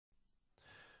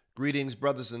Greetings,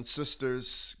 brothers and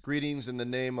sisters. Greetings in the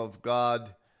name of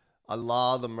God,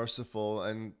 Allah the Merciful,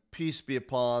 and peace be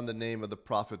upon the name of the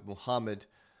Prophet Muhammad.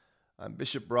 I'm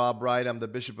Bishop Rob Wright. I'm the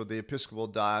Bishop of the Episcopal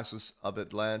Diocese of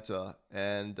Atlanta,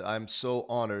 and I'm so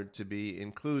honored to be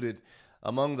included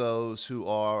among those who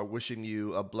are wishing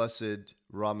you a blessed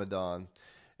Ramadan.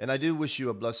 And I do wish you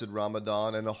a blessed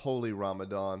Ramadan and a holy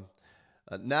Ramadan.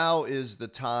 Now is the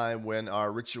time when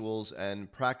our rituals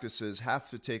and practices have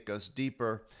to take us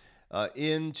deeper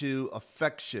into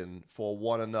affection for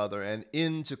one another and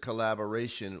into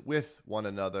collaboration with one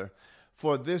another,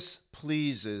 for this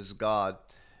pleases God.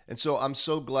 And so I'm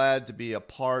so glad to be a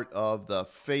part of the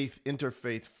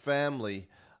interfaith family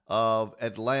of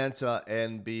Atlanta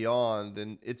and beyond.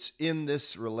 And it's in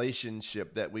this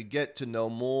relationship that we get to know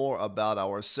more about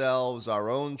ourselves, our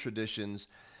own traditions,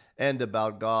 and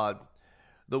about God.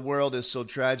 The world is so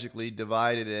tragically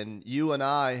divided, and you and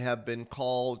I have been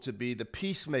called to be the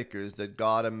peacemakers that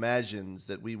God imagines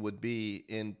that we would be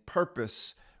in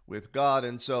purpose with God.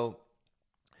 And so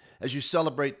as you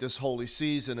celebrate this holy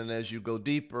season and as you go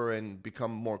deeper and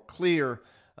become more clear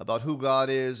about who God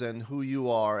is and who you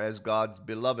are as God's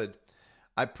beloved,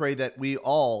 I pray that we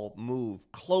all move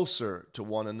closer to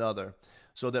one another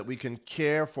so that we can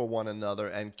care for one another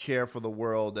and care for the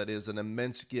world that is an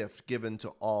immense gift given to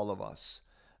all of us.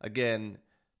 Again,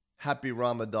 happy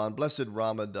Ramadan, blessed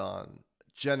Ramadan,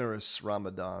 generous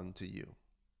Ramadan to you.